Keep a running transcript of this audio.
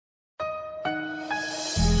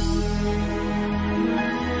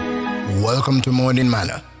Welcome to Morning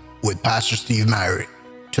Manna with Pastor Steve Myrie.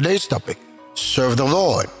 Today's topic, serve the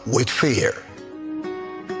Lord with fear.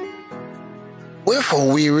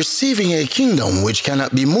 Wherefore we receiving a kingdom which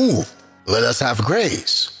cannot be moved, let us have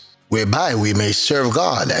grace, whereby we may serve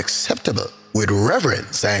God acceptable with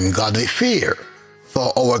reverence and godly fear.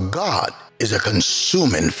 For our God is a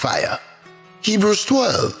consuming fire. Hebrews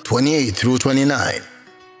 12:28 through 29.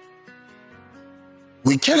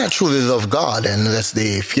 We cannot truly love God unless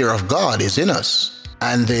the fear of God is in us,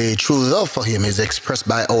 and the true love for Him is expressed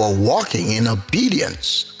by our walking in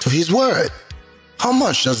obedience to His word. How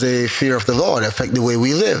much does the fear of the Lord affect the way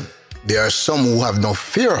we live? There are some who have no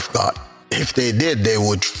fear of God. If they did, they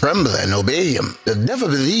would tremble and obey Him. The devil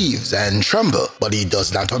believes and tremble, but he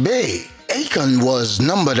does not obey. Achan was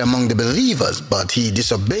numbered among the believers, but he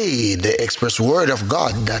disobeyed the express word of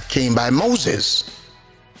God that came by Moses.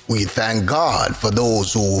 We thank God for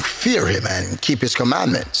those who fear Him and keep His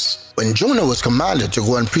commandments. When Jonah was commanded to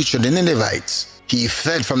go and preach to the Ninevites, he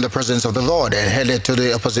fled from the presence of the Lord and headed to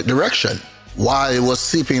the opposite direction. While he was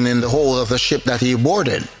sleeping in the hold of the ship that he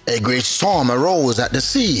boarded, a great storm arose at the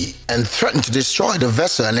sea and threatened to destroy the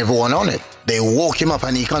vessel and everyone on it. They woke him up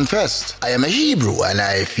and he confessed, "I am a Hebrew and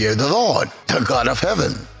I fear the Lord, the God of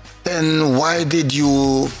heaven." Then why did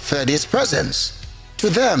you fear His presence? To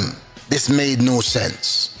them, this made no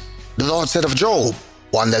sense. The Lord said of Job,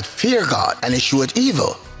 "One that fear God and escheweth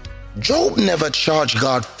evil." Job never charged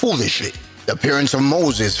God foolishly. The parents of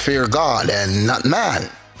Moses fear God and not man.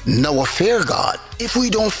 Noah fear God. If we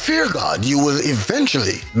don't fear God, you will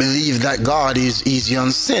eventually believe that God is easy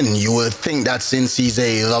on sin. You will think that since He's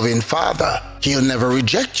a loving Father, He'll never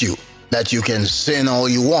reject you, that you can sin all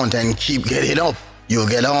you want and keep getting up.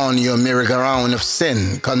 You'll get on your merry-go-round of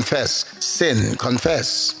sin, confess,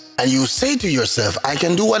 and you say to yourself, "I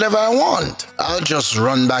can do whatever I want. I'll just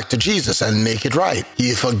run back to Jesus and make it right.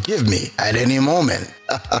 He'll forgive me at any moment."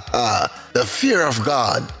 The fear of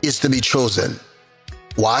God is to be chosen.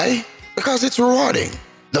 Why? Because it's rewarding.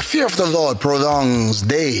 The fear of the Lord prolongs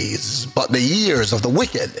days, but the years of the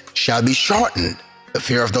wicked shall be shortened. The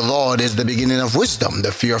fear of the Lord is the beginning of wisdom.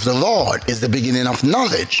 The fear of the Lord is the beginning of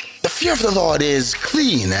knowledge. The fear of the Lord is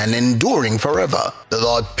clean and enduring forever. The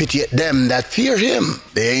Lord pitieth them that fear Him.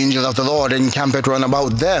 The angel of the Lord encampeth round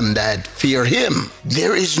about them that fear Him.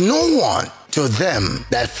 There is no one to them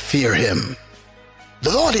that fear Him.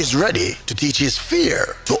 The Lord is ready to teach His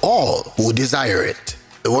fear to all who desire it.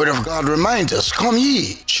 The word of God reminds us, "Come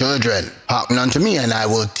ye, children, hearken unto me, and I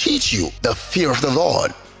will teach you the fear of the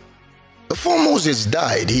Lord." Before Moses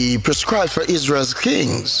died, he prescribed for Israel's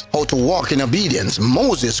kings how to walk in obedience.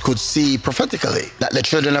 Moses could see prophetically that the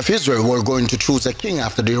children of Israel were going to choose a king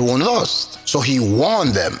after their own lust. So he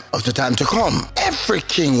warned them of the time to come. Every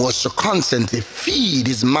king was to constantly feed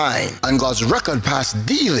his mind on God's record past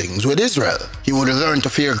dealings with Israel. He would learn to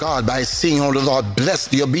fear God by seeing how the Lord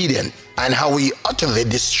blessed the obedient and how He utterly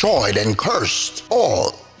destroyed and cursed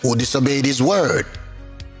all who disobeyed His word.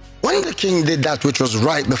 When the king did that which was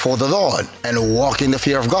right before the Lord and walked in the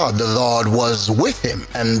fear of God, the Lord was with him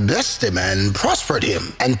and blessed him and prospered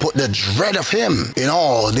him and put the dread of Him in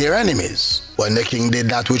all their enemies. When the king did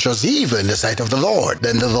that which was evil in the sight of the Lord,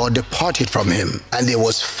 then the Lord departed from him, and there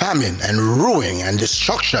was famine and ruin and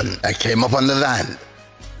destruction that came upon the land.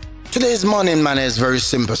 Today's morning manna is very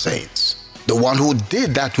simple, saints. The one who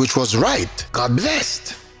did that which was right, God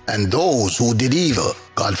blessed, and those who did evil,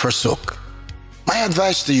 God forsook. My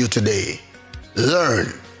advice to you today,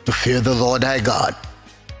 learn to fear the Lord thy God.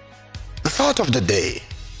 The thought of the day,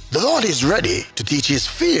 the Lord is ready to teach His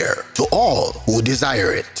fear to all who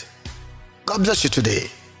desire it. God bless you today,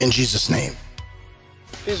 in Jesus' name.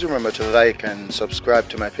 Please remember to like and subscribe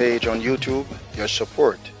to my page on YouTube. Your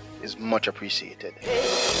support is much appreciated.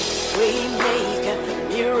 Waymaker,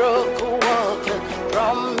 miracle worker,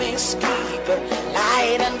 promise keeper,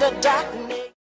 light in the darkness.